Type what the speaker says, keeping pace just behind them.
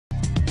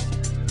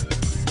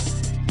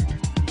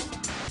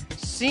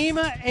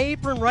SEMA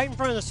apron right in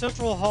front of the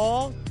central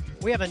hall.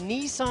 We have a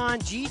Nissan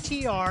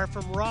GTR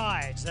from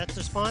Rides. That's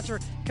the sponsor.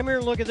 Come here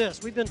and look at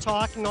this. We've been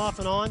talking off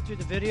and on through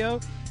the video.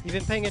 You've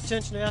been paying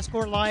attention to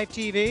ESCORT Live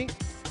TV.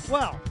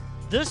 Well,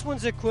 this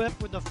one's equipped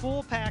with the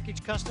full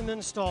package, custom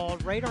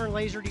installed radar and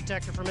laser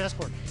detector from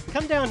ESCORT.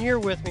 Come down here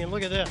with me and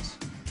look at this.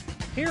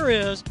 Here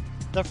is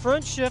the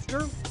front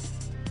shifter,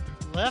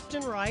 left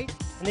and right,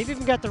 and they've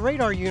even got the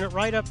radar unit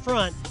right up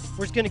front,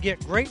 where it's going to get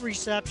great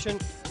reception,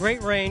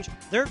 great range.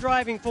 They're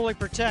driving fully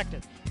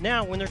protected.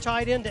 Now, when they're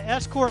tied into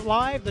ESCORT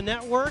Live, the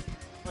network,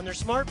 on their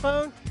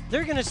smartphone,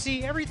 they're going to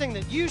see everything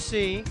that you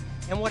see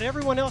and what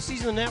everyone else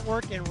sees in the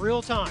network in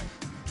real time.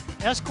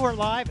 ESCORT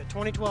Live at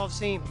 2012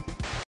 SEMA.